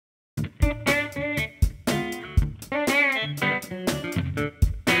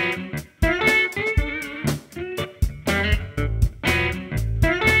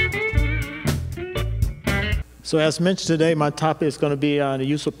So as mentioned today, my topic is going to be on the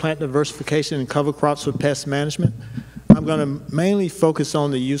use of plant diversification and cover crops for pest management. I'm going to mainly focus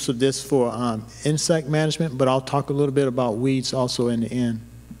on the use of this for insect management, but I'll talk a little bit about weeds also in the end.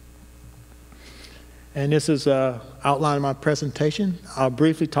 And this is outlining my presentation. I'll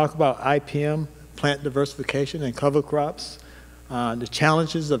briefly talk about IPM, plant diversification and cover crops, the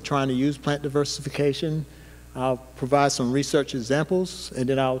challenges of trying to use plant diversification. I'll provide some research examples, and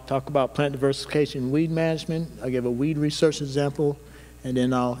then I'll talk about plant diversification and weed management. I'll give a weed research example, and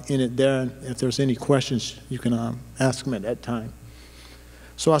then I'll end it there. And if there's any questions, you can ask them at that time.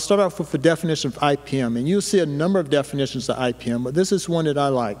 So I'll start off with the definition of IPM, and you'll see a number of definitions of IPM, but this is one that I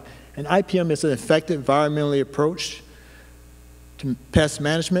like. And IPM is an effective environmental approach to pest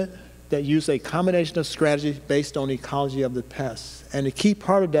management that use a combination of strategies based on the ecology of the pests. And the key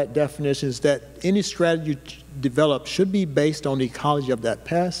part of that definition is that any strategy you develop should be based on the ecology of that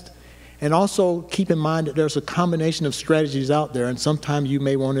pest. And also keep in mind that there's a combination of strategies out there, and sometimes you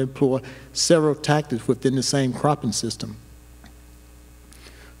may want to employ several tactics within the same cropping system.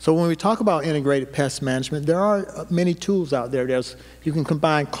 So when we talk about integrated pest management, there are many tools out there. You can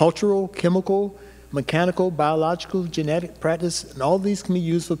combine cultural, chemical, mechanical, biological, genetic practice, and all these can be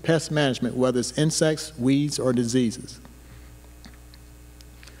used for pest management, whether it's insects, weeds, or diseases.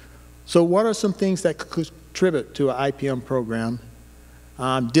 So what are some things that could contribute to an IPM program?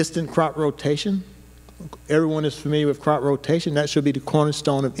 Distant crop rotation. Everyone is familiar with crop rotation. That should be the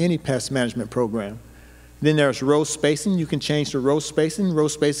cornerstone of any pest management program. Then there's row spacing. You can change the row spacing. Row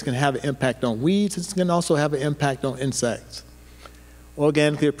spacing can have an impact on weeds. It can also have an impact on insects.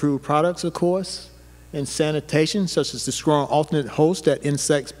 Organically approved products, of course, and sanitation, such as destroying alternate hosts that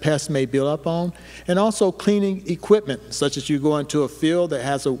insects, pests may build up on, and also cleaning equipment, such as you go into a field that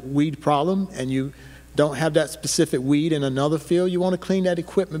has a weed problem and you don't have that specific weed in another field. You want to clean that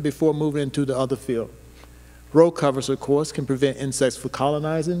equipment before moving into the other field. Row covers, of course, can prevent insects from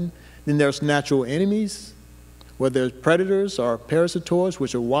colonizing. Then there's natural enemies, whether there's predators or parasitoids,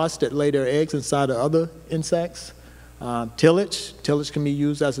 which are wasps that lay their eggs inside of other insects. Tillage can be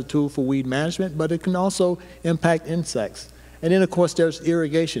used as a tool for weed management, but it can also impact insects. And then, of course, there's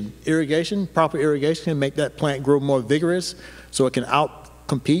irrigation. Proper irrigation can make that plant grow more vigorous so it can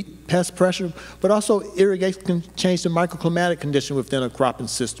outcompete pest pressure, but also irrigation can change the microclimatic condition within a cropping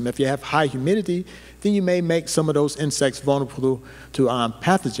system. If you have high humidity, then you may make some of those insects vulnerable to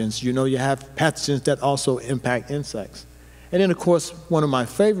pathogens. You know, you have pathogens that also impact insects. And then, of course, one of my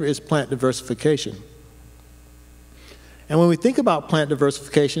favorites is plant diversification. And when we think about plant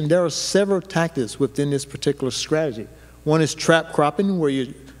diversification, there are several tactics within this particular strategy. One is trap cropping, where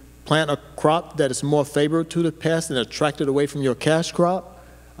you plant a crop that is more favorable to the pest and attract it away from your cash crop.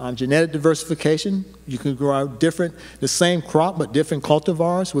 Genetic diversification, you can grow out the same crop but different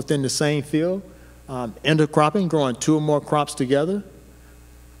cultivars within the same field. Intercropping, growing two or more crops together.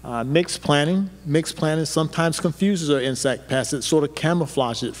 Mixed planting sometimes confuses our insect pests. It sort of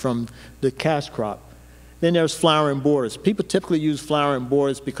camouflages it from the cash crop. Then there's flowering borders. People typically use flowering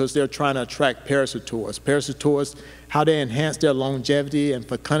borders because they're trying to attract parasitoids. Parasitoids, how they enhance their longevity and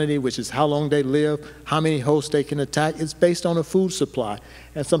fecundity, which is how long they live, how many hosts they can attack. It's based on a food supply,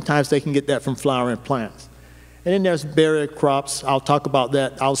 and sometimes they can get that from flowering plants. And then there's barrier crops. I'll talk about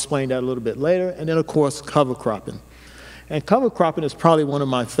that. I'll explain that a little bit later. And then, of course, cover cropping. And cover cropping is probably one of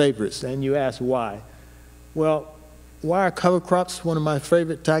my favorites, and you ask why. Well, why are cover crops one of my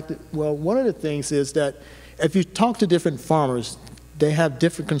favorite tactics? Well, one of the things is that if you talk to different farmers, they have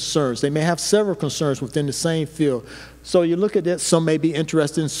different concerns. They may have several concerns within the same field. So you look at that, some may be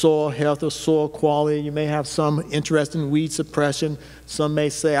interested in soil health or soil quality. You may have some interest in weed suppression. Some may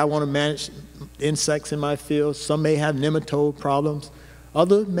say, I want to manage insects in my field. Some may have nematode problems.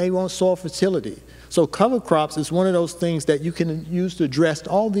 Others may want soil fertility. So cover crops is one of those things that you can use to address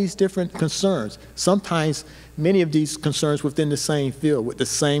all these different concerns. Sometimes many of these concerns within the same field with the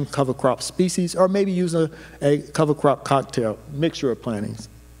same cover crop species, or maybe using a cover crop cocktail, mixture of plantings.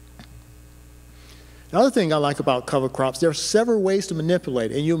 The other thing I like about cover crops, there are several ways to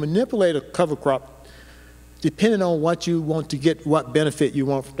manipulate, and you manipulate a cover crop depending on what you want to get, what benefit you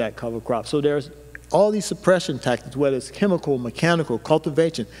want from that cover crop. So there's all these suppression tactics, whether it's chemical, mechanical,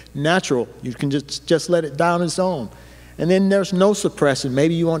 cultivation, natural, you can just let it die on its own. And then there's no suppression.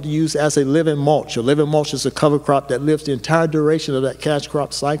 Maybe you want to use as a living mulch. A living mulch is a cover crop that lives the entire duration of that cash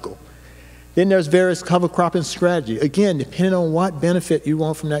crop cycle. Then there's various cover cropping strategy. Again, depending on what benefit you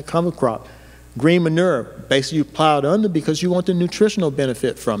want from that cover crop. Green manure, basically you plow it under because you want the nutritional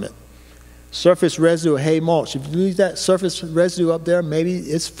benefit from it. Surface residue, hay mulch. If you leave that surface residue up there, maybe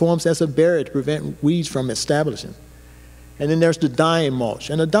it forms as a barrier to prevent weeds from establishing. And then there's the dying mulch.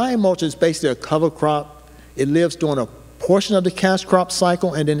 And a dying mulch is basically a cover crop It lives during a portion of the cash crop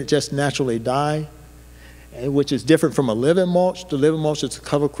cycle, and then it just naturally dies, which is different from a living mulch. The living mulch is a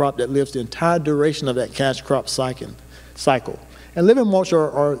cover crop that lives the entire duration of that cash crop cycle. And living mulch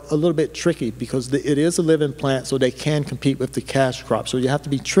are a little bit tricky because it is a living plant, so they can compete with the cash crop. So you have to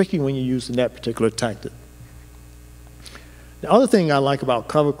be tricky when you're using that particular tactic. The other thing I like about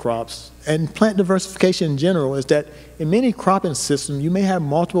cover crops and plant diversification in general is that in many cropping systems, you may have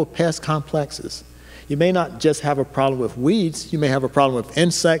multiple pest complexes. You may not just have a problem with weeds, you may have a problem with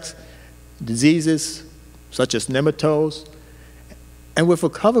insects, diseases, such as nematodes. And with a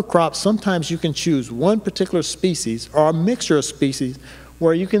cover crop, sometimes you can choose one particular species or a mixture of species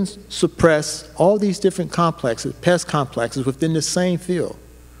where you can suppress all these different complexes, pest complexes within the same field.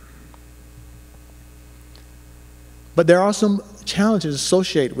 But there are some challenges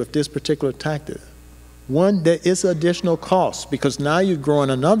associated with this particular tactic. One, there is additional cost because now you're growing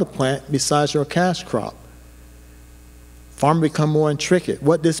another plant besides your cash crop. Farming becomes more intricate.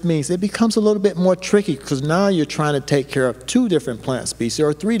 What this means, it becomes a little bit more tricky because now you're trying to take care of 2 different plant species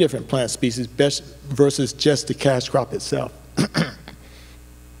or 3 different plant species versus just the cash crop itself.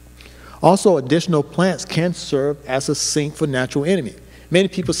 Also, additional plants can serve as a sink for natural enemy. Many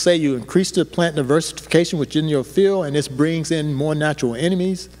people say you increase the plant diversification within your field and this brings in more natural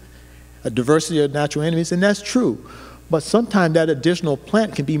enemies, a diversity of natural enemies, and that's true. But sometimes that additional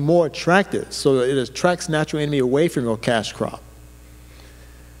plant can be more attractive, so it attracts natural enemy away from your cash crop.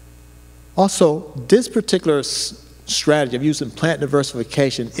 Also, this particular strategy of using plant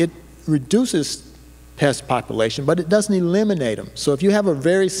diversification, it reduces pest population, but it doesn't eliminate them. So if you have a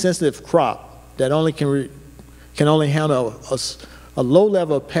very sensitive crop that only can only handle a low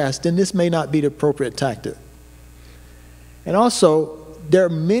level of pest, then this may not be the appropriate tactic. And also, there are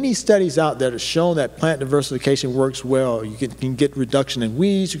many studies out there that have shown that plant diversification works well. You can get reduction in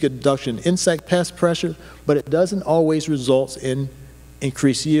weeds, you get reduction in insect pest pressure, but it doesn't always result in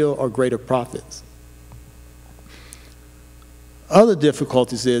increased yield or greater profits. Other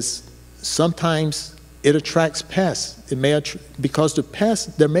difficulties is sometimes it attracts pests. It may because the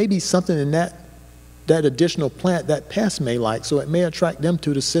pests, there may be something in that additional plant that pests may like, so it may attract them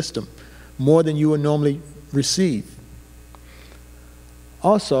to the system more than you would normally receive.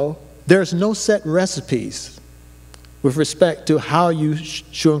 Also, there's no set recipes with respect to how you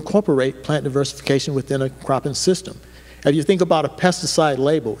should incorporate plant diversification within a cropping system. If you think about a pesticide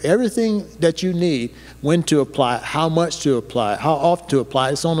label, everything that you need, when to apply it, how much to apply it, how often to apply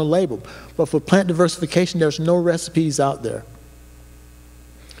it, it's on a label. But for plant diversification, there's no recipes out there.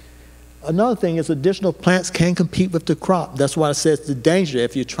 Another thing is additional plants can compete with the crop. That's why I said it's the danger.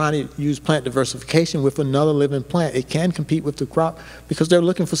 If you're trying to use plant diversification with another living plant, it can compete with the crop because they're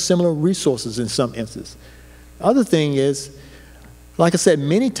looking for similar resources in some instances. Other thing is, like I said,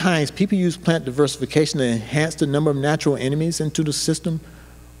 many times people use plant diversification to enhance the number of natural enemies into the system,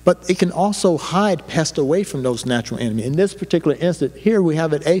 but it can also hide pests away from those natural enemies. In this particular instance, here we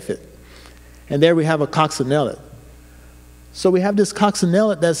have an aphid, and there we have a coccinellid. So we have this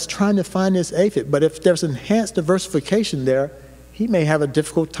coccinellid that's trying to find this aphid, but if there's enhanced diversification there, he may have a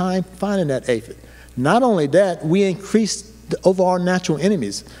difficult time finding that aphid. Not only that, we increase the overall natural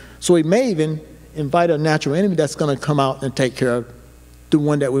enemies. So we may even invite a natural enemy that's going to come out and take care of the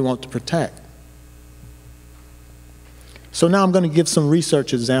one that we want to protect. So now I'm going to give some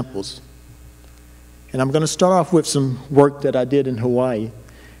research examples. And I'm going to start off with some work that I did in Hawaii.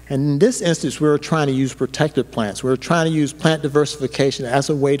 And in this instance, we were trying to use protected plants. We were trying to use plant diversification as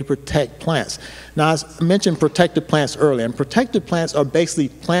a way to protect plants. Now, I mentioned protected plants earlier, and protected plants are basically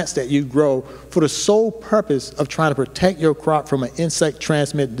plants that you grow for the sole purpose of trying to protect your crop from an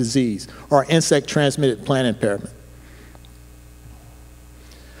insect-transmitted disease or insect-transmitted plant impairment.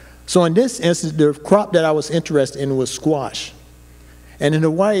 So in this instance, the crop that I was interested in was squash. And in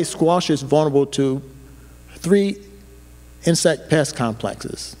Hawaii, squash is vulnerable to 3 insect pest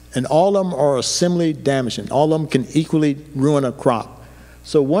complexes. And all of them are similarly damaging. All of them can equally ruin a crop.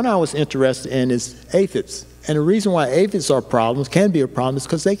 So one I was interested in is aphids. And the reason why aphids are problems, can be a problem, is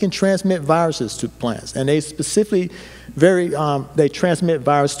because they can transmit viruses to plants. And they specifically they transmit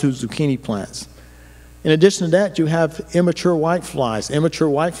virus to zucchini plants. In addition to that, you have immature whiteflies. Immature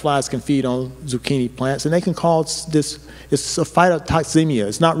whiteflies can feed on zucchini plants, and they can cause this, it's a phytotoxemia.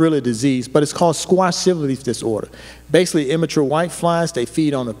 It's not really a disease, but it's called squash silverleaf disorder. Basically, immature whiteflies, they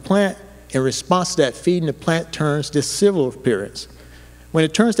feed on the plant. In response to that feeding, the plant turns this silver appearance. When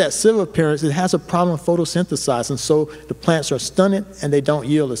it turns that silver appearance, it has a problem with photosynthesizing, so the plants are stunted and they don't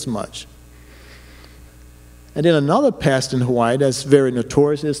yield as much. And then another pest in Hawaii that's very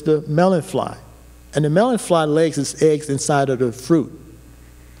notorious is the melon fly. And the melon fly lays its eggs inside of the fruit.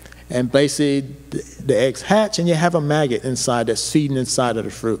 And basically, the eggs hatch, and you have a maggot inside that's feeding inside of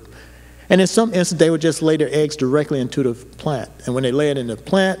the fruit. And in some instances, they would just lay their eggs directly into the plant. And when they lay it in the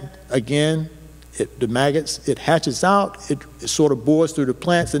plant, again, the maggots, it hatches out, it sort of bores through the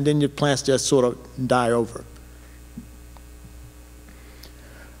plants, and then your plants just sort of die over.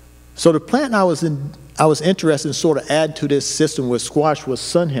 So the plant I was interested in sort of add to this system with squash was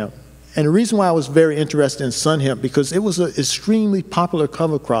sun hemp. And the reason why I was very interested in sun hemp, because it was an extremely popular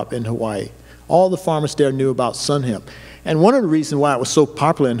cover crop in Hawaii. All the farmers there knew about sun hemp. And one of the reasons why it was so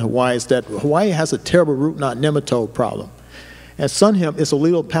popular in Hawaii is that Hawaii has a terrible root knot nematode problem. And sun hemp is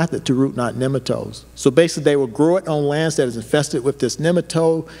allelopathic to root knot nematodes. So basically they would grow it on lands that is infested with this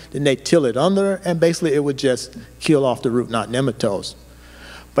nematode, then they till it under, and basically it would just kill off the root knot nematodes.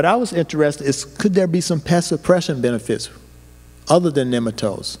 But I was interested is, could there be some pest suppression benefits other than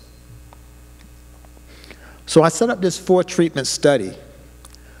nematodes? So I set up this 4-treatment study.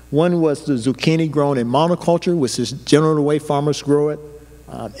 One was the zucchini grown in monoculture, which is generally the way farmers grow it,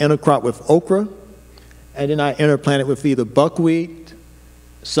 intercrop with okra, and then I interplanted with either buckwheat,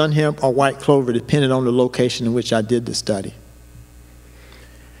 sun hemp, or white clover, depending on the location in which I did the study.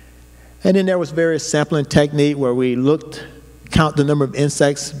 And then there was various sampling technique where we count the number of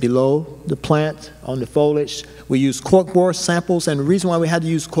insects below the plant on the foliage. We used corkboard samples, and the reason why we had to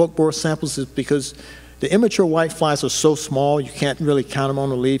use corkboard samples is because the immature whiteflies are so small, you can't really count them on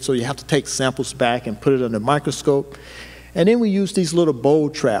the leaf, so you have to take samples back and put it under a microscope. And then we used these little bowl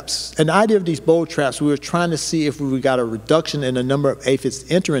traps. And the idea of these bowl traps, we were trying to see if we got a reduction in the number of aphids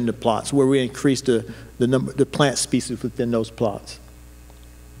entering the plots, where we increased the plant species within those plots.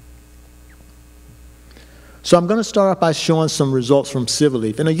 So I'm going to start off by showing some results from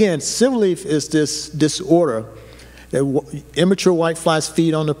silverleaf. And again, silverleaf is this disorder that immature whiteflies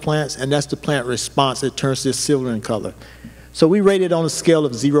feed on the plants, and that's the plant response. It turns this silver in color. So we rate it on a scale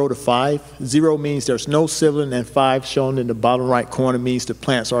of 0 to 5. 0 means there's no silvering, and 5, shown in the bottom right corner, means the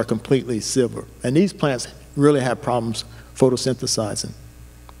plants are completely silver. And these plants really have problems photosynthesizing.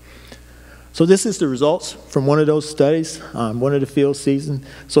 So this is the results from one of those studies, one of the field seasons.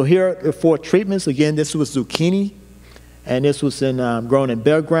 So here are the 4 treatments. Again, this was zucchini, and this was grown in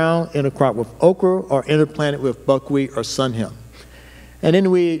bare ground, intercrop with okra, or interplanted with buckwheat or sun hemp. And then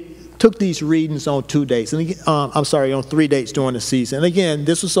we took these readings on 2 dates, and on 3 dates during the season. And again,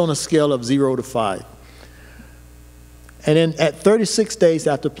 this was on a scale of 0 to 5. And then at 36 days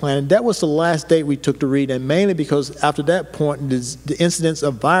after planting, that was the last date we took to read, and mainly because after that point, the incidence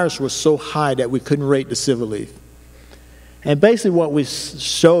of virus was so high that we couldn't rate the silverleaf. And basically what we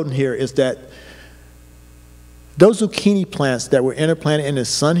showed here is that those zucchini plants that were interplanted in the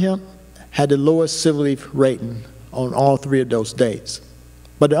sun hemp had the lowest silverleaf rating on all 3 of those dates.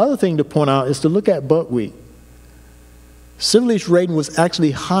 But the other thing to point out is to look at buckwheat. Silverleaf rating was actually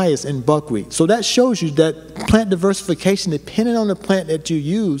highest in buckwheat. So that shows you that plant diversification, depending on the plant that you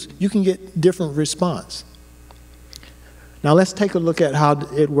use, you can get different response. Now let's take a look at how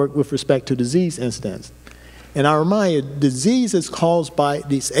it worked with respect to disease incidence. And I remind you, disease is caused by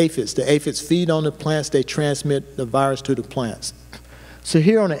these aphids. The aphids feed on the plants, they transmit the virus to the plants. So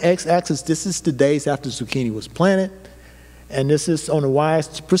here on the x-axis, this is the days after zucchini was planted. And this is on the y,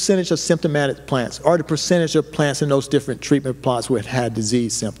 percentage of symptomatic plants, or the percentage of plants in those different treatment plots where it had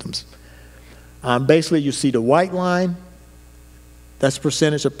disease symptoms. Basically, you see the white line, that's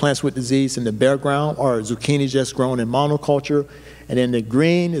percentage of plants with disease in the bare ground, or zucchini just grown in monoculture. And then the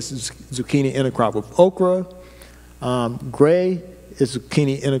green is zucchini intercrop with okra. Gray is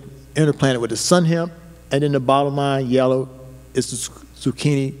zucchini interplanted with the sun hemp. And then the bottom line, yellow, is the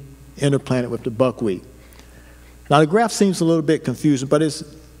zucchini interplanted with the buckwheat. Now the graph seems a little bit confusing, but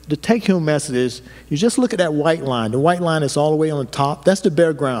the take-home message is you just look at that white line. The white line is all the way on the top. That's the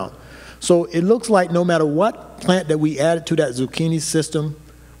bare ground. So it looks like no matter what plant that we added to that zucchini system,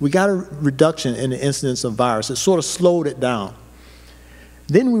 we got a reduction in the incidence of virus. It sort of slowed it down.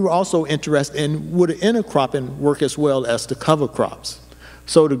 Then we were also interested in would the intercropping work as well as the cover crops.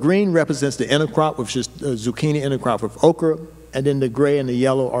 So the green represents the intercrop, which is zucchini intercrop with okra, and then the gray and the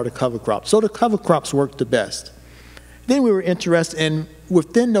yellow are the cover crops. So the cover crops work the best. Then we were interested in,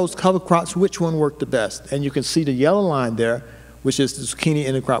 within those cover crops, which one worked the best. And you can see the yellow line there, which is the zucchini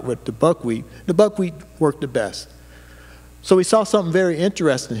intercrop with the buckwheat. The buckwheat worked the best. So we saw something very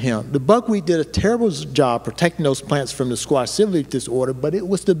interesting here. The buckwheat did a terrible job protecting those plants from the squash silverleaf disorder, but it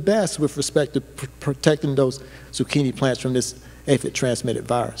was the best with respect to protecting those zucchini plants from this aphid-transmitted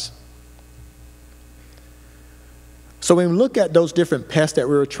virus. So when we look at those different pests that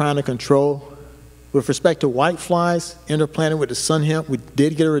we were trying to control, with respect to whiteflies interplanted with the sun hemp, we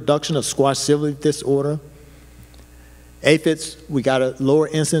did get a reduction of squash silverleaf disorder. Aphids, we got a lower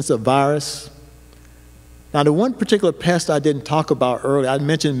incidence of virus. Now, the one particular pest I didn't talk about earlier, I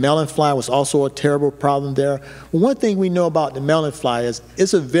mentioned melon fly was also a terrible problem there. Well, one thing we know about the melon fly is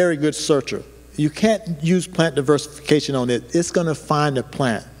it's a very good searcher. You can't use plant diversification on it. It's going to find a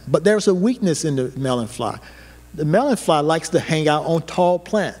plant. But there's a weakness in the melon fly. The melon fly likes to hang out on tall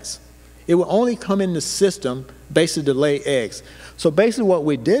plants. It will only come in the system basically to lay eggs. So basically what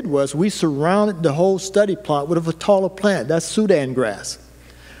we did was we surrounded the whole study plot with a taller plant. That's Sudan grass.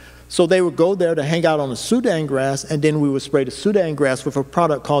 So they would go there to hang out on the Sudan grass, and then we would spray the Sudan grass with a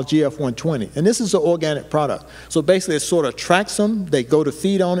product called GF120. And this is an organic product. So basically it sort of attracts them, they go to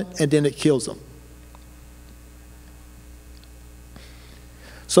feed on it, and then it kills them.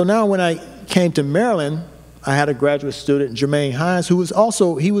 So now when I came to Maryland, I had a graduate student, Jermaine Hines, who was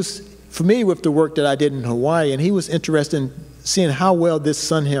also, he was familiar with the work that I did in Hawaii, and he was interested in seeing how well this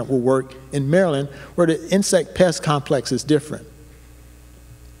sun hemp will work in Maryland, where the insect pest complex is different.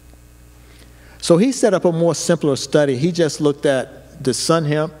 So he set up a more simpler study. He just looked at the sun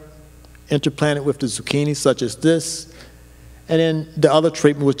hemp interplanted with the zucchini, such as this, and then the other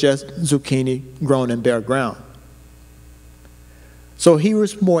treatment was just zucchini grown in bare ground. So he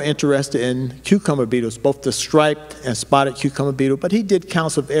was more interested in cucumber beetles, both the striped and spotted cucumber beetle, but he did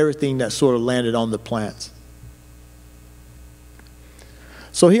counts of everything that sort of landed on the plants.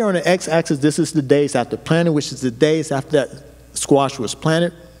 So here on the x-axis, this is the days after planting, which is the days after that squash was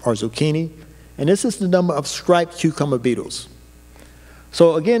planted, or zucchini. And this is the number of striped cucumber beetles.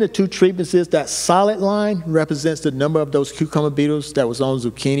 So again, the two treatments is that solid line represents the number of those cucumber beetles that was on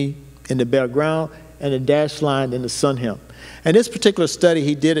zucchini in the bare ground, and the dashed line in the sun hemp. And this particular study,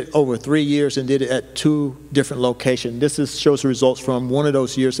 he did it over 3 years and did it at 2 different locations. This shows the results from one of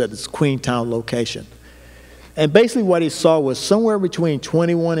those years at this Queenstown location. And basically what he saw was somewhere between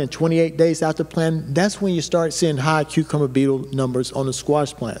 21 and 28 days after planting, that's when you start seeing high cucumber beetle numbers on the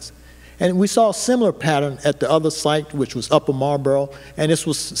squash plants. And we saw a similar pattern at the other site, which was Upper Marlboro, and this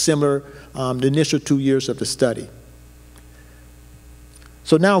was similar the initial 2 years of the study.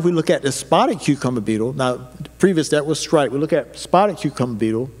 So now if we look at the spotted cucumber beetle, now previous that was striped, we look at spotted cucumber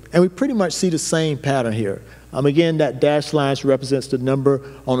beetle, and we pretty much see the same pattern here. Again, that dashed line represents the number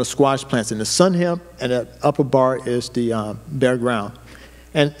on the squash plants in the sun hemp, and that upper bar is the bare ground.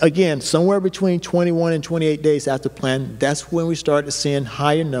 And again, somewhere between 21 and 28 days after planting, that's when we started seeing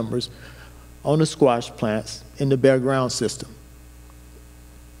higher numbers on the squash plants in the bare ground system.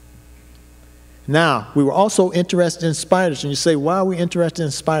 Now, we were also interested in spiders, and you say, why are we interested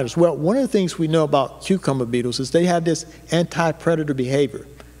in spiders? Well, one of the things we know about cucumber beetles is they have this anti-predator behavior.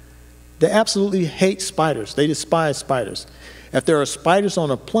 They absolutely hate spiders. They despise spiders. If there are spiders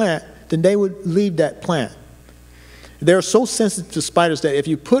on a plant, then they would leave that plant. They're so sensitive to spiders that if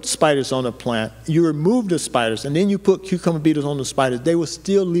you put spiders on a plant, you remove the spiders, and then you put cucumber beetles on the spiders, they will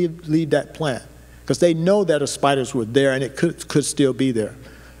still leave that plant because they know that the spiders were there and it could still be there.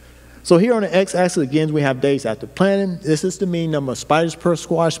 So here on the x-axis, again, we have days after planting. This is the mean number of spiders per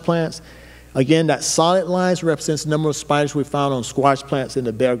squash plants. Again, that solid line represents the number of spiders we found on squash plants in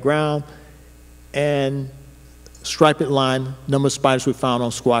the bare ground, and striped line, number of spiders we found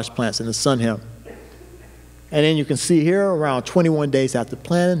on squash plants in the sun hemp. And then you can see here around 21 days after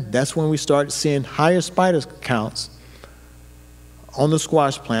planting, that's when we started seeing higher spider counts on the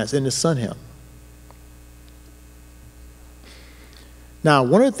squash plants in the sun hemp. Now,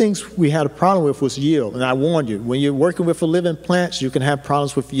 one of the things we had a problem with was yield, and I warned you, when you're working with living plants, you can have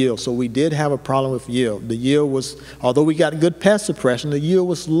problems with yield. So we did have a problem with yield. The yield was, although we got good pest suppression, the yield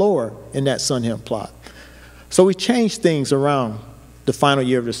was lower in that sun hemp plot. So we changed things around the final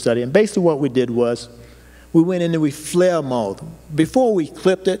year of the study, and basically what we did was we went in and we flare mowed. Before we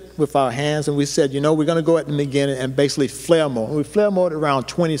clipped it with our hands, and we said, you know, we're going to go at the beginning and basically flare mow. And we flare mowed around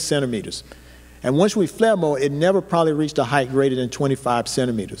 20 centimeters. And once we flare mow, it never probably reached a height greater than 25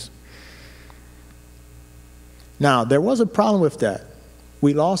 centimeters. Now, there was a problem with that.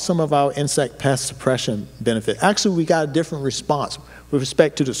 We lost some of our insect pest suppression benefit. Actually, we got a different response. With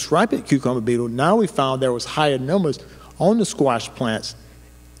respect to the striped cucumber beetle, now we found there was higher numbers on the squash plants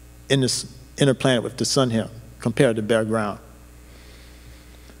in this interplanted with the sun hemp compared to bare ground.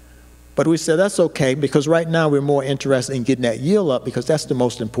 But we said that's okay because right now we're more interested in getting that yield up because that's the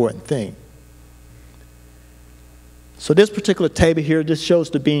most important thing. So this particular table here, this shows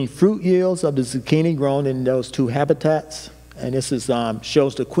the bean fruit yields of the zucchini grown in those 2 habitats. And this is,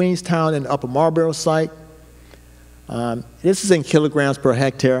 shows the Queenstown and Upper Marlboro site. This is in kilograms per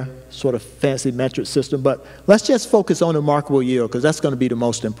hectare, sort of fancy metric system. But let's just focus on the markable yield because that's going to be the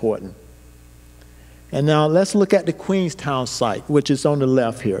most important. And now let's look at the Queenstown site, which is on the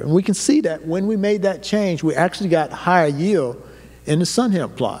left here. And we can see that when we made that change, we actually got higher yield in the sun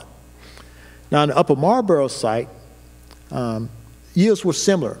hemp plot. Now, in the Upper Marlboro site, yields were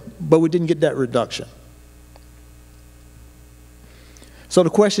similar, but we didn't get that reduction. So the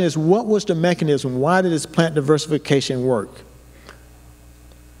question is, what was the mechanism? Why did this plant diversification work?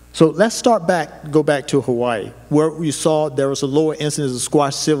 So let's go back to Hawaii, where we saw there was a lower incidence of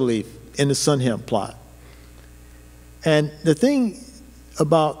squash silverleaf in the sun hemp plot. And the thing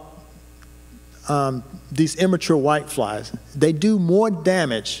about these immature whiteflies, they do more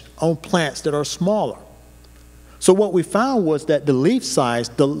damage on plants that are smaller. So what we found was that the leaf size,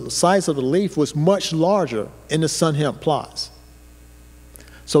 the size of the leaf was much larger in the sun hemp plots.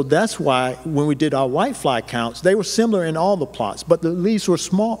 So that's why when we did our whitefly counts, they were similar in all the plots, but the leaves were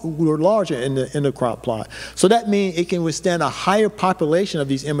larger in the crop plot. So that means it can withstand a higher population of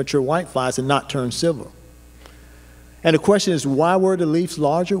these immature whiteflies and not turn silver. And the question is, why were the leaves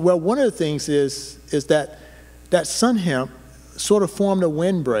larger? Well, one of the things is that sun hemp sort of formed a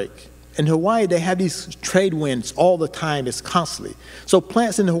windbreak. In Hawaii, they have these trade winds all the time. It's constantly. So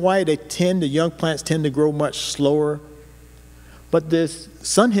plants in Hawaii, the young plants tend to grow much slower. But this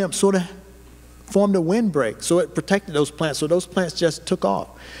sun hemp sort of formed a windbreak, so it protected those plants. So those plants just took off.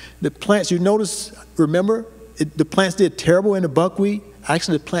 The plants, you notice, remember, the plants did terrible in the buckwheat.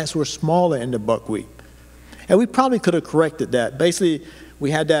 Actually, the plants were smaller in the buckwheat. And we probably could have corrected that. Basically,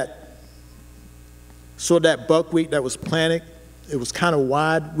 we had that buckwheat that was planted. It was kind of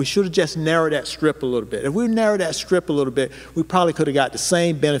wide. We should have just narrowed that strip a little bit. If we narrowed that strip a little bit, we probably could have got the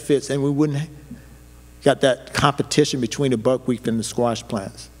same benefits, and we wouldn't got that competition between the buckwheat and the squash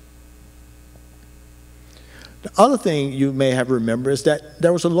plants. The other thing you may have remembered is that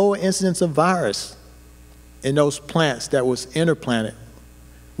there was a lower incidence of virus in those plants that was interplanted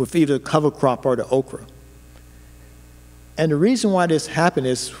with either the cover crop or the okra. And the reason why this happened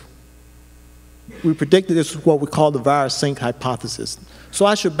is we predicted this is what we call the virus sink hypothesis. So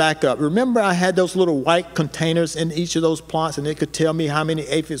I should back up. Remember I had those little white containers in each of those plots, and it could tell me how many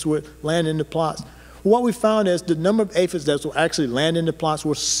aphids would land in the plots. What we found is the number of aphids that will actually land in the plots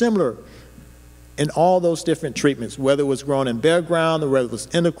were similar in all those different treatments, whether it was grown in bare ground or whether it was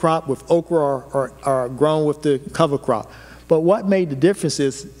intercrop with okra or grown with the cover crop. But what made the difference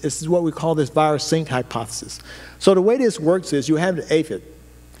is what we call this virus sink hypothesis. So the way this works is you have the aphid,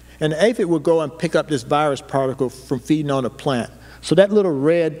 and the aphid will go and pick up this virus particle from feeding on a plant. So that little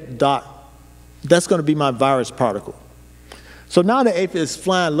red dot, that's going to be my virus particle. So now the aphid is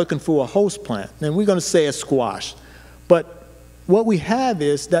flying looking for a host plant, and we're going to say a squash. But what we have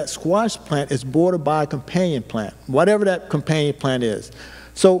is that squash plant is bordered by a companion plant, whatever that companion plant is.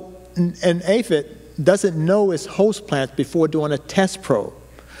 So an aphid doesn't know its host plants before doing a test probe.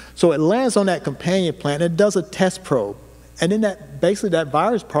 So it lands on that companion plant and it does a test probe. And then basically that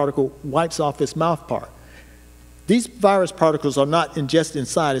virus particle wipes off its mouth part. These virus particles are not ingested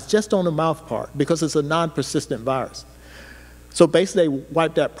inside, it's just on the mouth part because it's a non-persistent virus. So basically they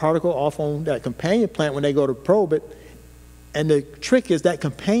wipe that particle off on that companion plant when they go to probe it. And the trick is that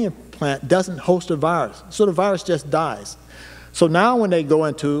companion plant doesn't host a virus. So the virus just dies. So now when they go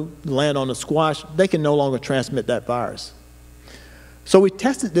into land on the squash, they can no longer transmit that virus. So we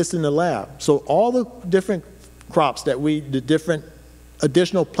tested this in the lab. So all the different crops the different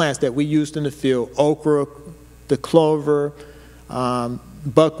additional plants that we used in the field, okra, the clover,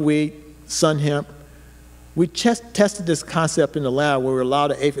 buckwheat, sun hemp, we just tested this concept in the lab where we allowed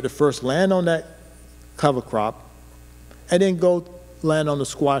the aphid to first land on that cover crop and then go land on the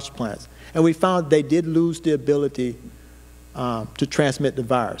squash plants. And we found they did lose the ability to transmit the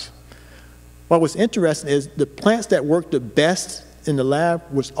virus. What was interesting is the plants that worked the best in the lab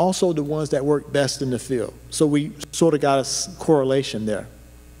was also the ones that worked best in the field. So we sort of got a correlation there.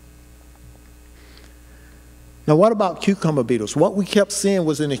 Now what about cucumber beetles? What we kept seeing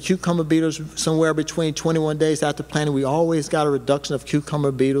was in the cucumber beetles somewhere between 21 days after planting, we always got a reduction of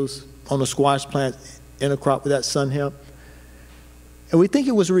cucumber beetles on the squash plant in a crop with that sun hemp. And we think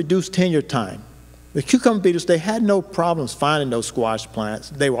it was a reduced tenure time. The cucumber beetles, they had no problems finding those squash plants.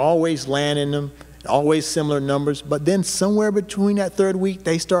 They were always landing them, always similar numbers, but then somewhere between that third week,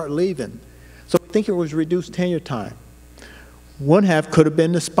 they start leaving. So I think it was reduced tenure time. One half could have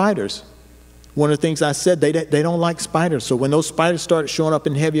been the spiders. One of the things I said, they don't like spiders. So when those spiders started showing up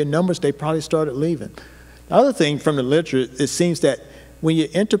in heavier numbers, they probably started leaving. The other thing from the literature, it seems that when you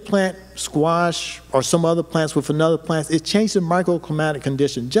interplant squash or some other plants with another plant, it changes the microclimatic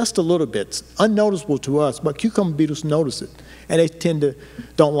condition just a little bit. It's unnoticeable to us, but cucumber beetles notice it, and they tend to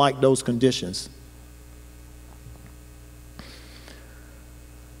don't like those conditions.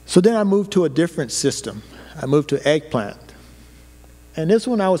 So then I moved to a different system. I moved to eggplant. And this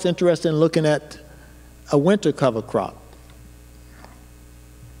one I was interested in looking at a winter cover crop.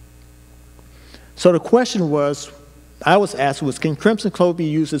 So the question I was asked was, can crimson clover be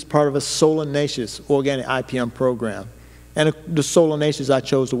used as part of a solanaceous organic IPM program? And the solanaceous I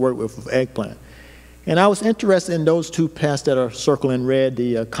chose to work with eggplant. And I was interested in those two pests that are circled in red,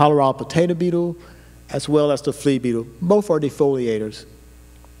 the Colorado potato beetle as well as the flea beetle. Both are defoliators.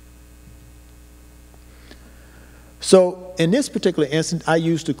 So in this particular instance, I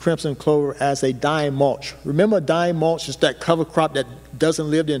used the crimson clover as a dying mulch. Remember, a dying mulch is that cover crop that doesn't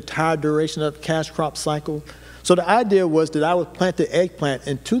live the entire duration of the cash crop cycle. So the idea was that I would plant the eggplant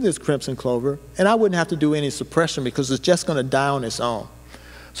into this crimson clover, and I wouldn't have to do any suppression because it's just going to die on its own.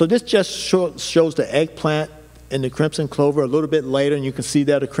 So this just shows the eggplant and the crimson clover a little bit later, and you can see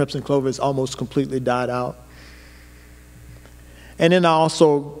that the crimson clover is almost completely died out. And then I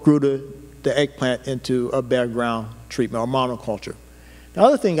also grew the eggplant into a bare ground treatment or monoculture. The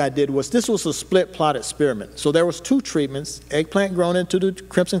other thing I did was, this was a split plot experiment. So there was two treatments, eggplant grown into the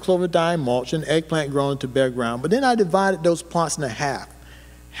crimson clover dying mulch and eggplant grown into bare ground. But then I divided those plots into half.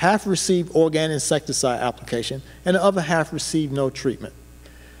 Half received organic insecticide application and the other half received no treatment.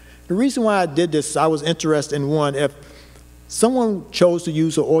 The reason why I did this, I was interested in, one, if someone chose to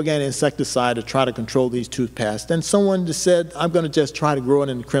use an organic insecticide to try to control these two pests, then someone just said, I'm going to just try to grow it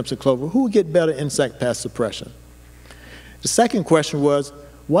in the crimson clover, who would get better insect pest suppression? The second question was,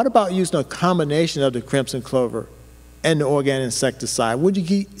 what about using a combination of the crimson clover and the organic insecticide? Would you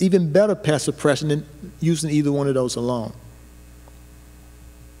get even better pest suppression than using either one of those alone?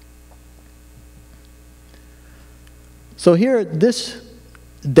 So here, this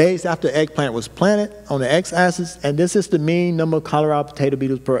days after eggplant was planted on the x-axis, and this is the mean number of Colorado potato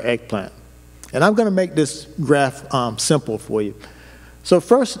beetles per eggplant. And I'm going to make this graph simple for you. So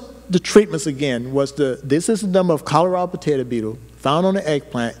first, the treatments again was this is the number of Colorado potato beetle found on the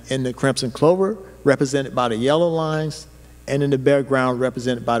eggplant in the crimson clover, represented by the yellow lines, and in the bare ground,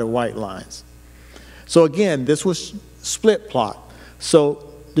 represented by the white lines. So again, this was split plot. So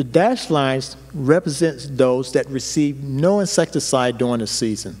the dashed lines represents those that received no insecticide during the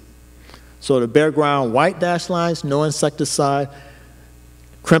season. So the bare ground white dashed lines, no insecticide,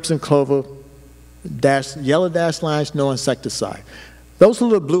 crimson clover, yellow dashed lines, no insecticide. Those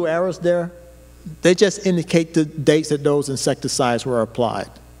little blue arrows there, they just indicate the dates that those insecticides were applied.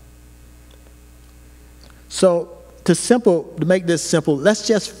 So to make this simple, let's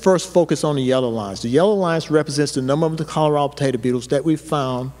just first focus on the yellow lines. The yellow lines represents the number of the Colorado potato beetles that we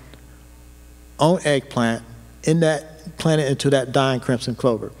found on eggplant planted into that dying crimson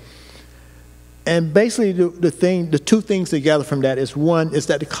clover. And basically the two things together from that is, one is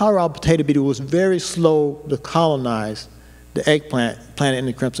that the Colorado potato beetle was very slow to colonize the eggplant planted in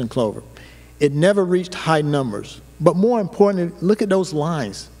the crimson clover. It never reached high numbers. But more importantly, look at those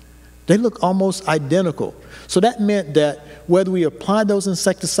lines. They look almost identical. So that meant that whether we applied those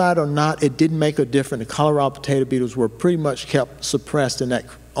insecticide or not, it didn't make a difference. The Colorado potato beetles were pretty much kept suppressed in that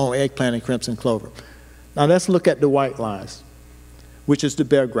on eggplant and crimson clover. Now let's look at the white lines, which is the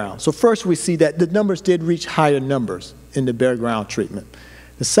bare ground. So first we see that the numbers did reach higher numbers in the bare ground treatment.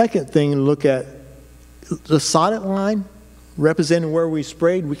 The second thing, look at the solid line representing where we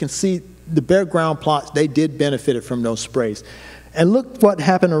sprayed. We can see the bare ground plots, they did benefit from those sprays. And look what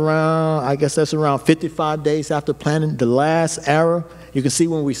happened around, I guess that's around 55 days after planting, the last arrow. You can see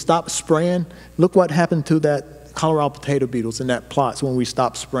when we stopped spraying, look what happened to that Colorado potato beetles in that plots when we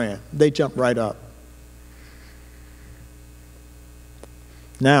stopped spraying. They jumped right up.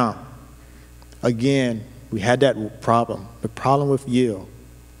 Now, again, we had that problem, the problem with yield.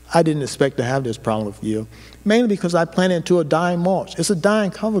 I didn't expect to have this problem with yield, mainly because I planted into a dying mulch. It's a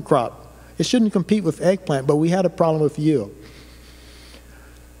dying cover crop. It shouldn't compete with eggplant, but we had a problem with yield.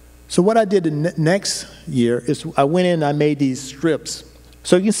 So what I did the next year is I went in and I made these strips.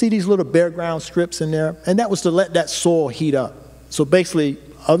 So you can see these little bare ground strips in there, and that was to let that soil heat up. So basically,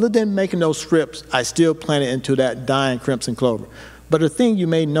 other than making those strips, I still planted into that dying crimson clover. But the thing you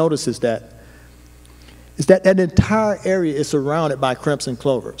may notice is that that entire area is surrounded by crimson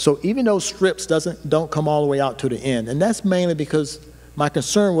clover. So even those strips don't come all the way out to the end. And that's mainly because my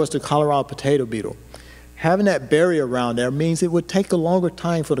concern was the Colorado potato beetle. Having that barrier around there means it would take a longer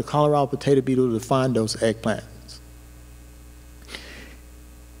time for the Colorado potato beetle to find those eggplants.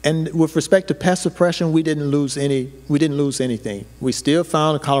 And with respect to pest suppression, we didn't lose anything. We still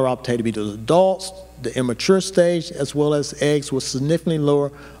found the Colorado potato beetles adults, the immature stage, as well as eggs was significantly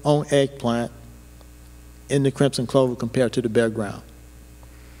lower on eggplant in the crimson clover compared to the bare ground.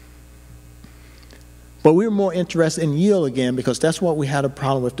 But we were more interested in yield again because that's what we had a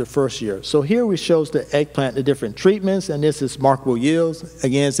problem with the first year. So here we shows the eggplant, the different treatments, and this is markable yields.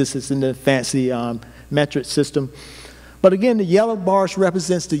 Again, this is in the fancy metric system. But again, the yellow bars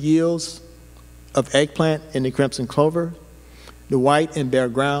represents the yields of eggplant in the crimson clover, the white in bare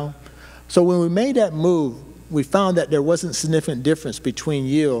ground. So when we made that move, we found that there wasn't significant difference between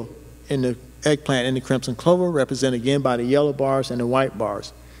yield in the eggplant and the crimson clover, represented again by the yellow bars and the white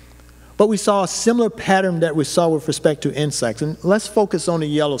bars. But we saw a similar pattern that we saw with respect to insects. And let's focus on the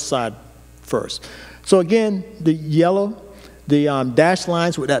yellow side first. So again, the yellow, the dashed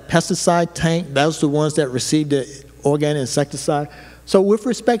lines with that pesticide tank, those are the ones that received the organic insecticide. So with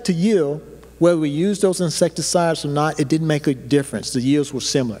respect to yield, whether we used those insecticides or not, it didn't make a difference. The yields were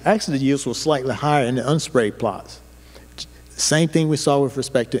similar. Actually, the yields were slightly higher in the unsprayed plots. Same thing we saw with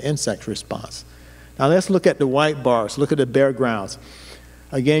respect to insect response. Now let's look at the white bars. Look at the bare grounds.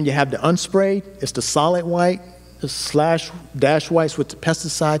 Again, you have the unsprayed. It's the solid white. The slash dash whites with the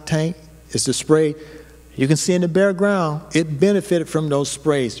pesticide tank. It's the spray. You can see in the bare ground, it benefited from those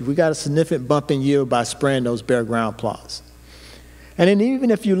sprays. We got a significant bump in yield by spraying those bare ground plots. And then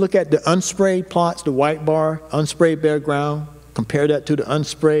even if you look at the unsprayed plots, the white bar, unsprayed bare ground, compare that to the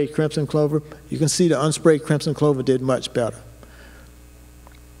unsprayed crimson clover, you can see the unsprayed crimson clover did much better.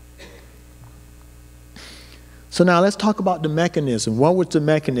 So now let's talk about the mechanism. What was the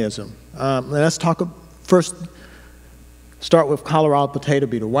mechanism? Let's talk first, start with Colorado potato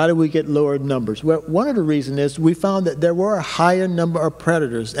beetle. Why did we get lower numbers? Well, one of the reasons is we found that there were a higher number of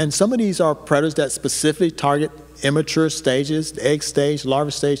predators, and some of these are predators that specifically target immature stages, the egg stage,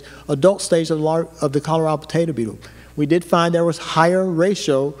 larva stage, adult stage of the Colorado potato beetle. We did find there was higher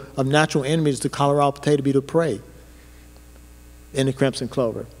ratio of natural enemies to Colorado potato beetle prey in the crimson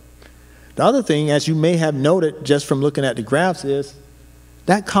clover. The other thing, as you may have noted just from looking at the graphs, is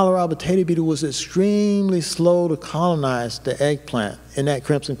that Colorado potato beetle was extremely slow to colonize the eggplant in that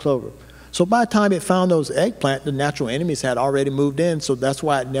crimson clover. So by the time it found those eggplant, the natural enemies had already moved in, so that's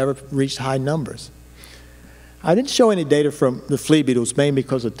why it never reached high numbers. I didn't show any data from the flea beetles, mainly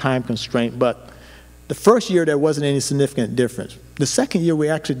because of time constraint, but the first year there wasn't any significant difference. The second year we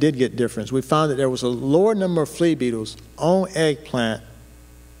actually did get difference. We found that there was a lower number of flea beetles on eggplant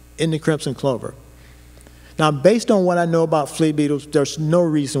in the crimson clover. Now, based on what I know about flea beetles, there's no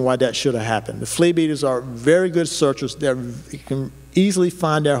reason why that should have happened. The flea beetles are very good searchers. They can easily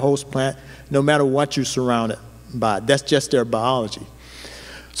find their host plant no matter what you surround it by. That's just their biology.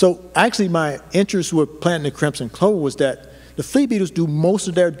 So actually my interest with planting the crimson clover was that the flea beetles do most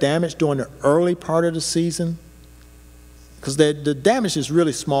of their damage during the early part of the season because the damage is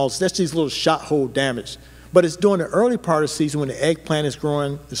really small. It's just these little shot hole damage. But it's during the early part of the season when the eggplant is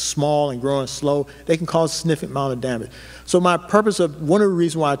growing, is small and growing slow, they can cause a significant amount of damage. So my purpose of, one of the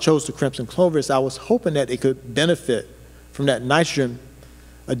reasons why I chose the crimson clover is I was hoping that it could benefit from that nitrogen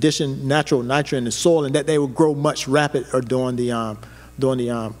addition, natural nitrogen in the soil, and that they would grow much rapid during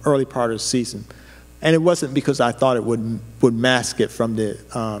the early part of the season. And it wasn't because I thought it would mask it from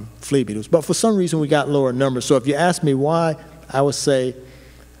the flea beetles. But for some reason we got lower numbers. So if you ask me why, I would say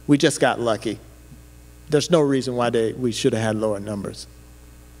we just got lucky. There's no reason why we should have had lower numbers.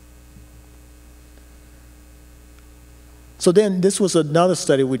 So then this was another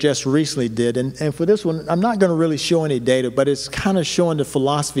study we just recently did, and for this one, I'm not going to really show any data, but it's kind of showing the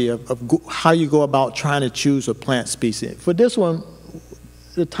philosophy of how you go about trying to choose a plant species. For this one,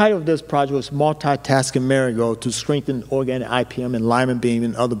 the title of this project was Multitasking Marigold to Strengthen Organic IPM in Lima bean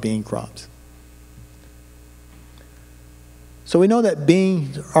and Other Bean Crops. So we know that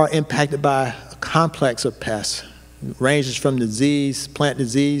beans are impacted by a complex of pests. It ranges from disease, plant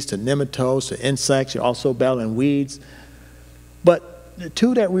disease, to nematodes, to insects. You're also battling weeds. But the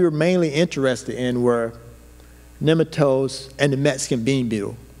two that we were mainly interested in were nematodes and the Mexican bean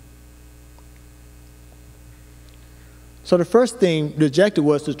beetle. So the first thing, the objective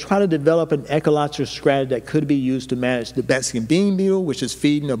was to try to develop an ecological strategy that could be used to manage the Mexican bean beetle, which is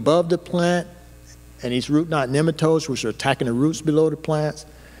feeding above the plant, and these root knot nematodes, which are attacking the roots below the plants.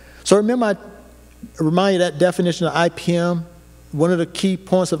 So remember, I remind you that definition of IPM. One of the key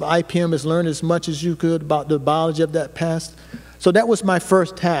points of IPM is learn as much as you could about the biology of that pest. So that was my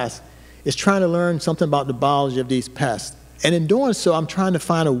first task, is trying to learn something about the biology of these pests. And in doing so, I'm trying to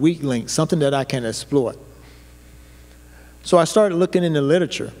find a weak link, something that I can exploit. So I started looking in the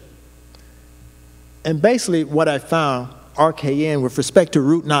literature. And basically what I found, RKN, with respect to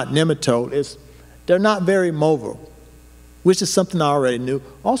root knot nematode, is they're not very mobile, which is something I already knew.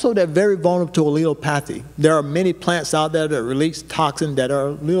 Also, they're very vulnerable to allelopathy. There are many plants out there that release toxins that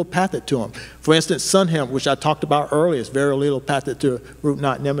are allelopathic to them. For instance, sun hemp, which I talked about earlier, is very allelopathic to root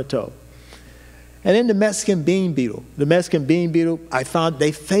knot nematode. And then the Mexican bean beetle. The Mexican bean beetle, I found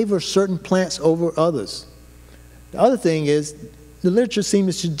they favor certain plants over others. The other thing is, the literature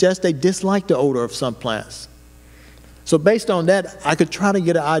seems to suggest they dislike the odor of some plants. So based on that, I could try to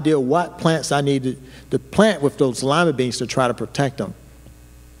get an idea of what plants I needed to plant with those lima beans to try to protect them.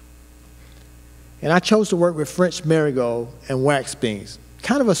 And I chose to work with French marigold and wax beans.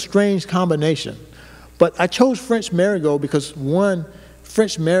 Kind of a strange combination. But I chose French marigold because, one,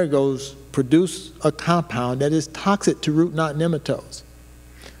 French marigolds produce a compound that is toxic to root knot nematodes.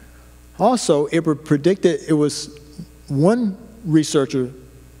 Also, it was predicted, one researcher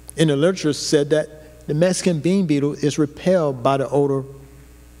in the literature said that the Mexican bean beetle is repelled by the odor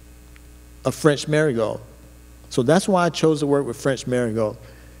of French marigold. So that's why I chose to work with French marigold.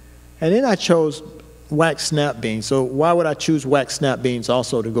 And then I chose wax snap beans. So why would I choose wax snap beans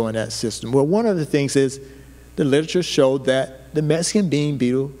also to go in that system? Well, one of the things is the literature showed that the Mexican bean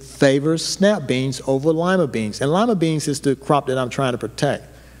beetle favors snap beans over lima beans. And lima beans is the crop that I'm trying to protect.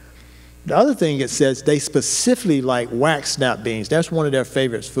 The other thing it says, they specifically like wax snap beans. That's one of their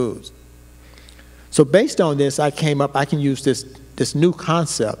favorite foods. So based on this, I came up, I can use this new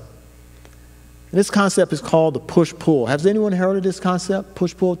concept. And this concept is called the push-pull. Has anyone heard of this concept,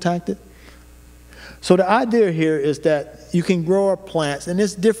 push-pull tactic? So the idea here is that you can grow plants, and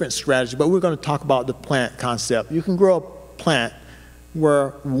it's different strategy, but we're going to talk about the plant concept. You can grow a plant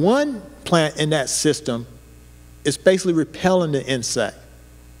where one plant in that system is basically repelling the insect.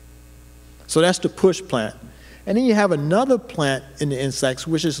 So that's the push plant. And then you have another plant in the insects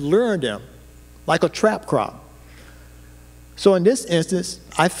which is luring them, like a trap crop. So in this instance,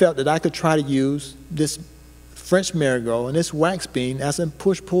 I felt that I could try to use this French marigold and this wax bean as a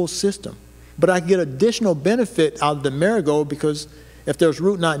push-pull system. But I get additional benefit out of the marigold because if there's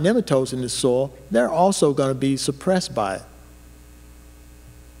root knot nematodes in the soil, they're also going to be suppressed by it.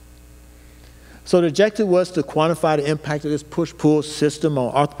 So the objective was to quantify the impact of this push-pull system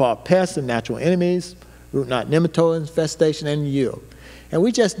on arthropod pests and natural enemies, root knot nematode infestation, and yield. And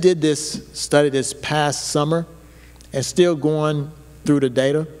we just did this study this past summer and still going through the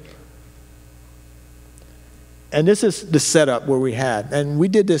data. And this is the setup where we had. And we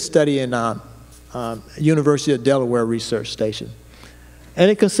did this study in University of Delaware Research Station. And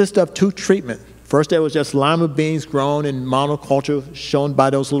it consists of two treatments. First, there was just lima beans grown in monoculture, shown by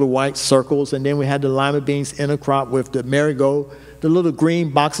those little white circles. And then we had the lima beans intercrop with the marigold. The little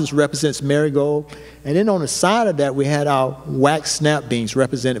green boxes represents marigold. And then on the side of that, we had our wax snap beans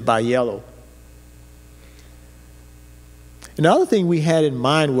represented by yellow. And the other thing we had in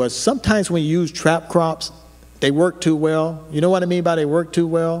mind was sometimes when you use trap crops, they work too well. You know what I mean by they work too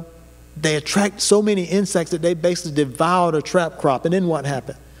well? They attract so many insects that they basically devour the trap crop. And then what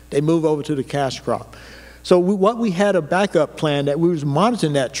happened? They move over to the cash crop. So what we had a backup plan that we was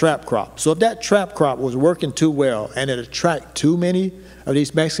monitoring that trap crop. So if that trap crop was working too well and it attracted too many of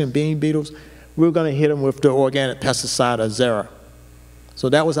these Mexican bean beetles, we were going to hit them with the organic pesticide Azera. So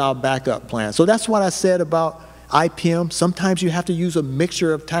that was our backup plan. So that's what I said about IPM. Sometimes you have to use a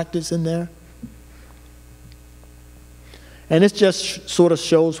mixture of tactics in there. And this just sort of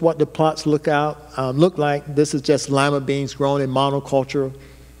shows what the plots look like. This is just lima beans grown in monoculture.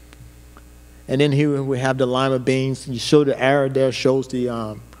 And then here we have the lima beans. You show the arrow there, shows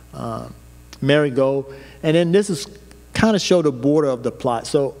the marigold. And then this is kind of show the border of the plot.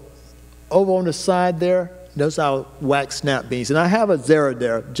 So over on the side there, those are wax snap beans. And I have a Azera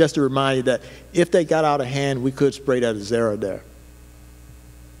there just to remind you that if they got out of hand, we could spray that Azera there.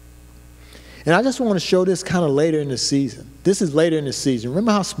 And I just want to show this kind of later in the season. This is later in the season.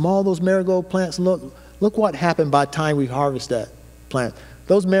 Remember how small those marigold plants look? Look what happened by the time we harvest that plant.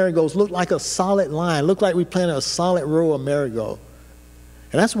 Those marigolds look like a solid line. Look like we planted a solid row of marigold.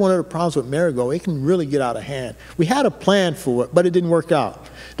 And that's one of the problems with marigold. It can really get out of hand. We had a plan for it, but it didn't work out.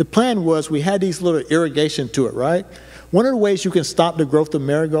 The plan was we had these little irrigation to it, right? One of the ways you can stop the growth of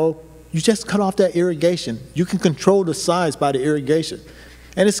marigold, you just cut off that irrigation. You can control the size by the irrigation.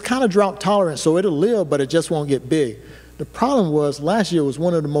 And it's kind of drought tolerant, so it'll live, but it just won't get big. The problem was last year was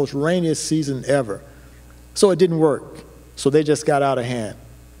one of the most rainiest seasons ever. So it didn't work. So they just got out of hand.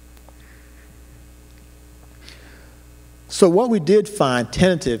 So what we did find,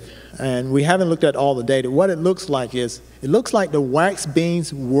 tentative, and we haven't looked at all the data, what it looks like is, it looks like the wax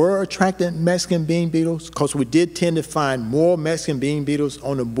beans were attracting Mexican bean beetles, because we did tend to find more Mexican bean beetles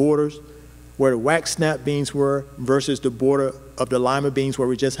on the borders where the wax snap beans were versus the border of the lima beans where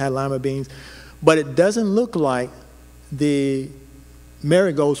we just had lima beans. But it doesn't look like the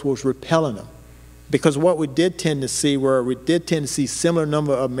marigolds was repelling them. Because what we did tend to see similar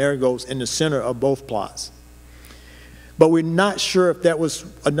number of marigolds in the center of both plots. But we're not sure if that was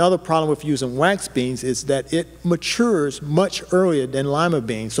another problem with using wax beans, is that it matures much earlier than lima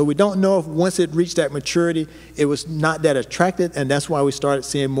beans. So we don't know if once it reached that maturity, it was not that attractive, and that's why we started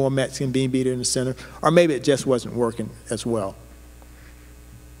seeing more Mexican bean beater in the center, or maybe it just wasn't working as well.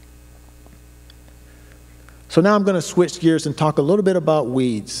 So now I'm going to switch gears and talk a little bit about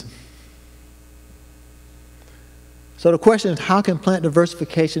weeds. So the question is, how can plant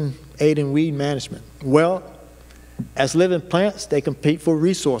diversification aid in weed management? Well, as living plants, they compete for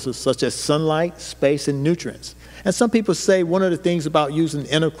resources such as sunlight, space, and nutrients. And some people say one of the things about using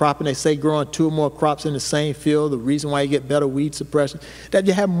intercropping, they say growing 2 or more crops in the same field, the reason why you get better weed suppression, that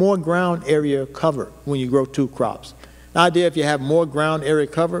you have more ground area cover when you grow 2 crops. The idea, if you have more ground area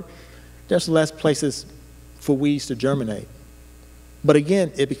cover, there's less places for weeds to germinate. But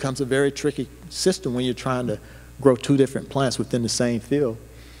again, it becomes a very tricky system when you're trying to grow 2 different plants within the same field.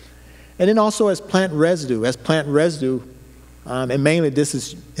 And then also as plant residue, and mainly this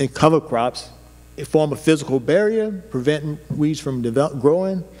is in cover crops, it forms a physical barrier, preventing weeds from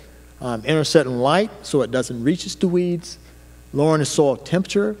growing, intercepting light so it doesn't reach the weeds, lowering the soil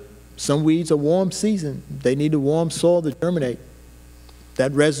temperature. Some weeds are warm season. They need a warm soil to germinate.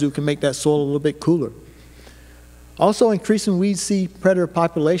 That residue can make that soil a little bit cooler. Also increasing weed seed predator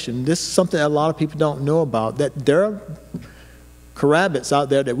population. This is something that a lot of people don't know about, that there are rabbits out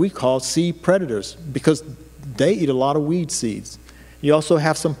there that we call seed predators because they eat a lot of weed seeds. You also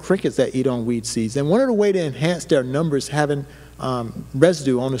have some crickets that eat on weed seeds. And one of the ways to enhance their numbers is having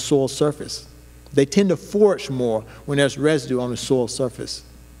residue on the soil surface. They tend to forage more when there's residue on the soil surface.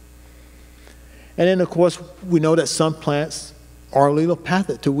 And then, of course, we know that some plants are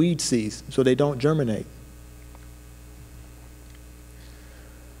allelopathic to weed seeds, so they don't germinate.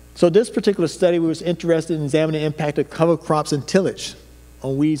 So this particular study, we was interested in examining the impact of cover crops and tillage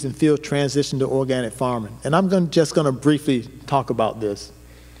on weeds and field transition to organic farming. And I'm just going to briefly talk about this.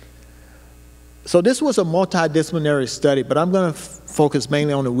 So this was a multidisciplinary study, but I'm going to focus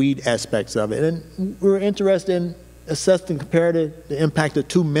mainly on the weed aspects of it. And we were interested in assessing comparative the impact of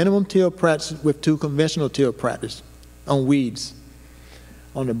 2 minimum till practices with 2 conventional till practices on weeds.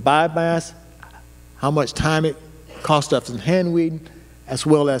 On the biomass, how much time it cost us in hand weeding, as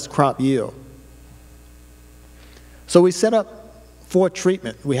well as crop yield. So we set up 4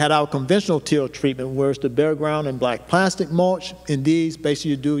 treatment. We had our conventional till treatment, where it's the bare ground and black plastic mulch. In these,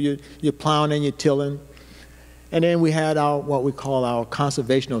 basically you do your plowing and your tilling. And then we had our, what we call our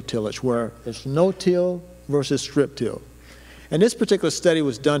conservational tillage, where it's no-till versus strip-till. And this particular study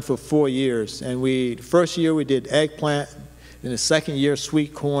was done for 4 years. And the first year we did eggplant, then the second year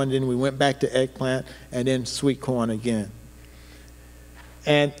sweet corn, then we went back to eggplant, and then sweet corn again.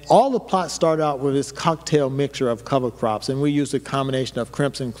 And all the plots started out with this cocktail mixture of cover crops, and we used a combination of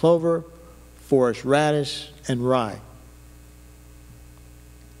crimson clover, forest radish, and rye.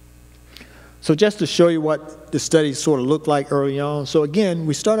 So just to show you what the study sort of looked like early on. So again,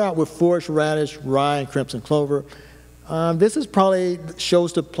 we start out with forest radish, rye, and crimson clover. This is probably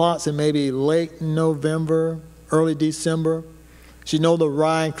shows the plots in maybe late November, early December. So you know the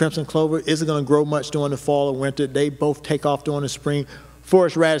rye and crimson clover isn't going to grow much during the fall or winter. They both take off during the spring.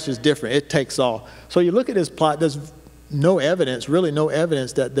 Forest radish is different. It takes off. So you look at this plot, there's no evidence, really no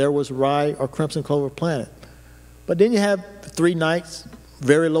evidence that there was rye or crimson clover planted. But then you have 3 nights,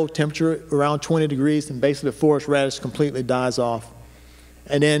 very low temperature, around 20 degrees, and basically the forest radish completely dies off.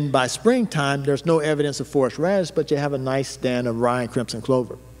 And then by springtime, there's no evidence of forest radish, but you have a nice stand of rye and crimson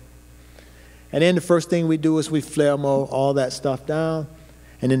clover. And then the first thing we do is we flare mow all that stuff down.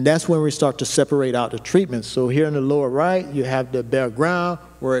 And then that's when we start to separate out the treatments. So here in the lower right, you have the bare ground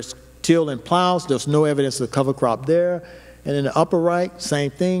where it's till and plows. There's no evidence of cover crop there. And in the upper right,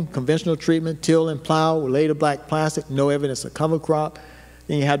 same thing, conventional treatment, till and plow, later black plastic, no evidence of cover crop.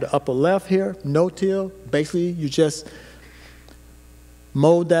 Then you have the upper left here, no till. Basically, you just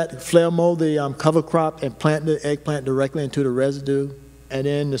flare mow the cover crop and plant the eggplant directly into the residue. And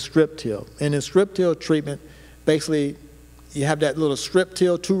then the strip till. And in strip till treatment, basically, you have that little strip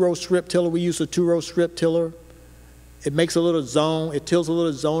till, 2-row strip tiller. We use a 2-row strip tiller. It makes a little zone. It tills a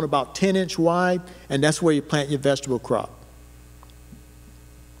little zone about 10-inch wide, and that's where you plant your vegetable crop.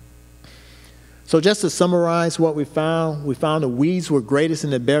 So just to summarize what we found the weeds were greatest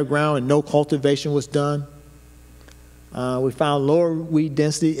in the bare ground and no cultivation was done. We found lower weed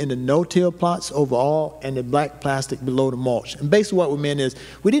density in the no-till plots overall and the black plastic below the mulch. And basically what we meant is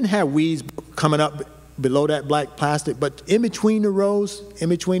we didn't have weeds coming up below that black plastic, but in between the rows, in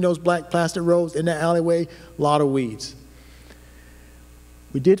between those black plastic rows in that alleyway, a lot of weeds.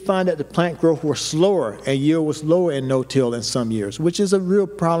 We did find that the plant growth was slower and yield was lower in no-till in some years, which is a real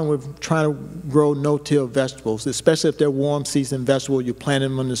problem with trying to grow no-till vegetables, especially if they're warm season vegetables. You plant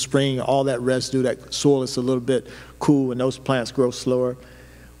them in the spring, all that residue, that soil is a little bit cool, and those plants grow slower.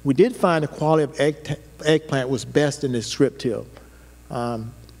 We did find the quality of eggplant was best in the strip till.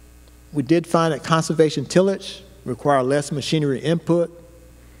 We did find that conservation tillage required less machinery input,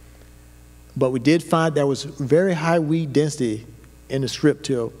 but we did find there was very high weed density in the strip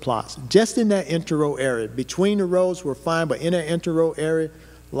till plots. Just in that inter-row area. Between the rows were fine, but in that inter-row area,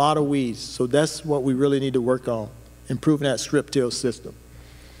 a lot of weeds. So that's what we really need to work on, improving that strip till system.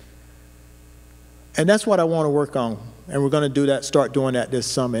 And that's what I want to work on. And we're going to do that, start doing that this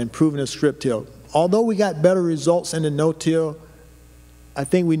summer, improving the strip till. Although we got better results in the no-till, I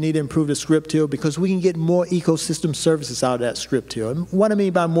think we need to improve the strip till because we can get more ecosystem services out of that strip till. And what I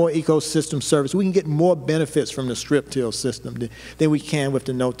mean by more ecosystem service, we can get more benefits from the strip till system than we can with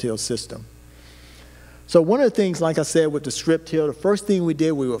the no-till system. So one of the things, like I said, with the strip till, the first thing we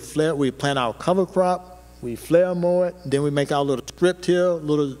did, we plant our cover crop, we flare mow it, then we make our little strip till,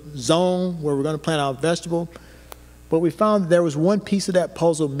 little zone where we're going to plant our vegetable. But we found there was one piece of that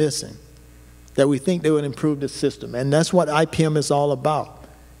puzzle missing that we think they would improve the system. And that's what IPM is all about.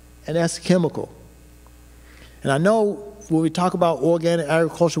 And that's chemical. And I know when we talk about organic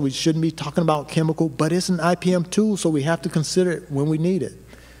agriculture, we shouldn't be talking about chemical, but it's an IPM tool, so we have to consider it when we need it.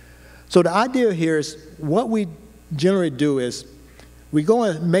 So the idea here is what we generally do is we go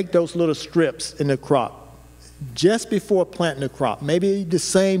and make those little strips in the crop just before planting the crop. Maybe the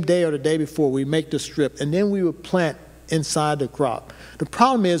same day or the day before we make the strip, and then we would plant inside the crop. The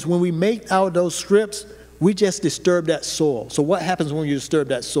problem is when we make out those strips, we just disturb that soil. So what happens when you disturb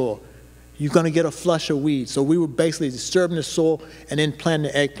that soil? You're going to get a flush of weeds. So we were basically disturbing the soil and then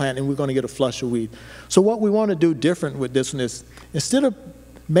planting the eggplant, and we're going to get a flush of weed. So what we want to do different with this one is instead of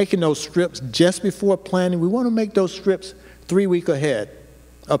making those strips just before planting, we want to make those strips 3 weeks ahead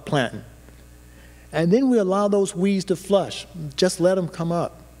of planting. And then we allow those weeds to flush. Just let them come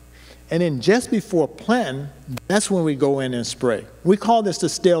up. And then just before planting, that's when we go in and spray. We call this the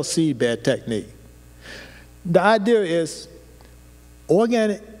stale seed bed technique. The idea is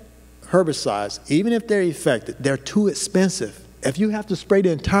organic herbicides, even if they're effective, they're too expensive. If you have to spray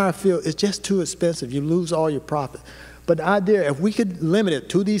the entire field, it's just too expensive. You lose all your profit. But the idea, if we could limit it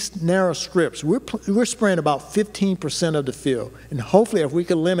to these narrow strips, we're spraying about 15% of the field. And hopefully, if we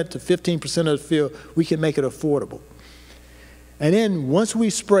could limit to 15% of the field, we can make it affordable. And then once we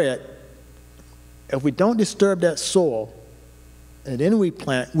spray it, if we don't disturb that soil, and then we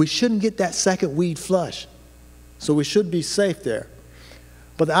plant, we shouldn't get that second weed flush. So we should be safe there.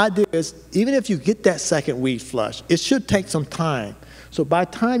 But the idea is, even if you get that second weed flush, it should take some time. So by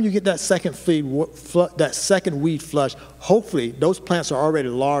the time you get that second weed flush, hopefully those plants are already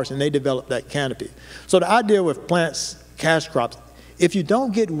large and they develop that canopy. So the idea with plants, cash crops, if you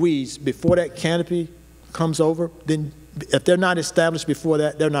don't get weeds before that canopy comes over, then if they're not established before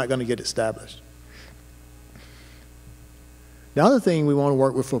that, they're not going to get established. The other thing we want to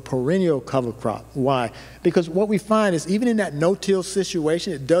work with for perennial cover crop. Why? Because what we find is even in that no-till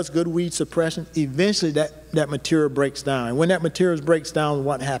situation, it does good weed suppression. Eventually that material breaks down. And when that material breaks down,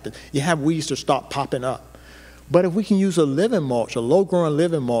 what happens? You have weeds to start popping up. But if we can use a living mulch, a low-growing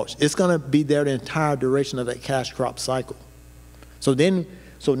living mulch, it's going to be there the entire duration of that cash crop cycle. So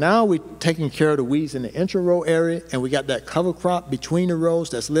now we're taking care of the weeds in the inter-row area, and we got that cover crop between the rows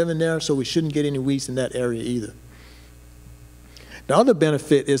that's living there, so we shouldn't get any weeds in that area either. The other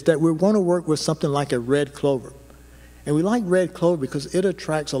benefit is that we're going to work with something like a red clover. And we like red clover because it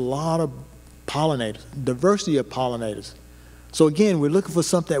attracts a lot of pollinators, diversity of pollinators. So again, we're looking for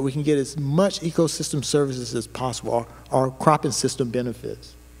something that we can get as much ecosystem services as possible, or cropping system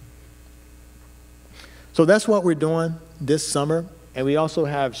benefits. So that's what we're doing this summer. And we also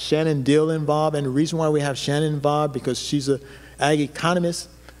have Shannon Dill involved. And the reason why we have Shannon involved, because she's an ag economist.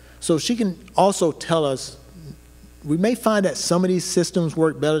 So she can also tell us, we may find that some of these systems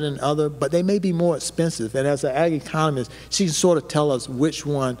work better than others, but they may be more expensive. And as an ag economist, she can sort of tell us which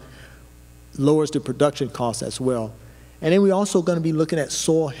one lowers the production cost as well. And then we're also going to be looking at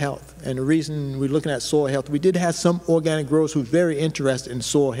soil health. And the reason we're looking at soil health, we did have some organic growers who are very interested in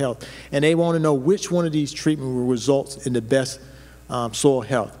soil health. And they want to know which one of these treatments will result in the best soil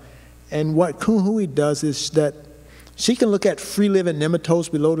health. And what Kunhui does is that she can look at free-living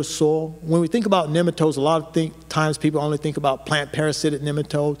nematodes below the soil. When we think about nematodes, a lot of times people only think about plant parasitic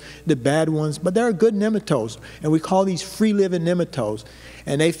nematodes, the bad ones, but there are good nematodes, and we call these free-living nematodes.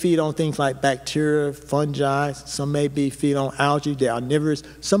 And they feed on things like bacteria, fungi, some may feed on algae, they're omnivorous,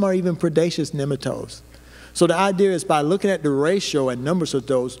 some are even predaceous nematodes. So the idea is by looking at the ratio and numbers of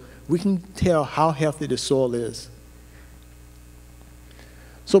those, we can tell how healthy the soil is.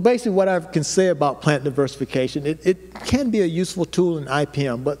 So basically what I can say about plant diversification, it can be a useful tool in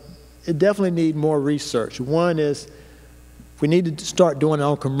IPM, but it definitely needs more research. One is we need to start doing it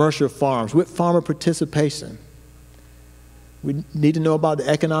on commercial farms with farmer participation. We need to know about the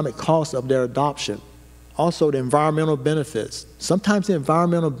economic cost of their adoption. Also, the environmental benefits. Sometimes the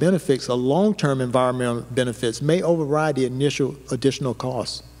environmental benefits or long-term environmental benefits may override the initial additional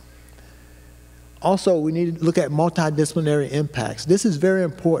costs. Also, we need to look at multidisciplinary impacts. This is very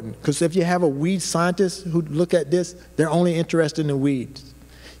important because if you have a weed scientist who look at this, they're only interested in the weeds.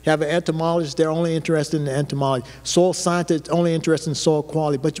 You have an entomologist, they're only interested in the entomology. Soil scientists, only interested in soil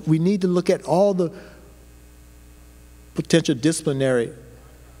quality. But we need to look at all the potential disciplinary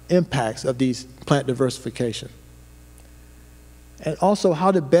impacts of these plant diversification. And also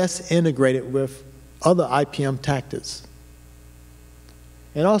how to best integrate it with other IPM tactics.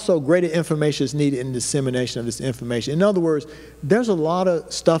 And also greater information is needed in dissemination of this information. In other words, there's a lot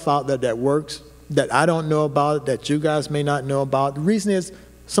of stuff out there that works that I don't know about, that you guys may not know about. The reason is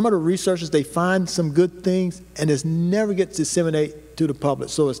some of the researchers, they find some good things and it never gets disseminated to the public,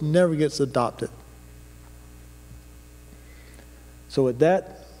 so it never gets adopted. So with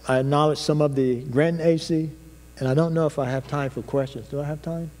that, I acknowledge some of the granting agency, and I don't know if I have time for questions. Do I have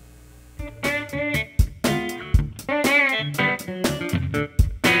time?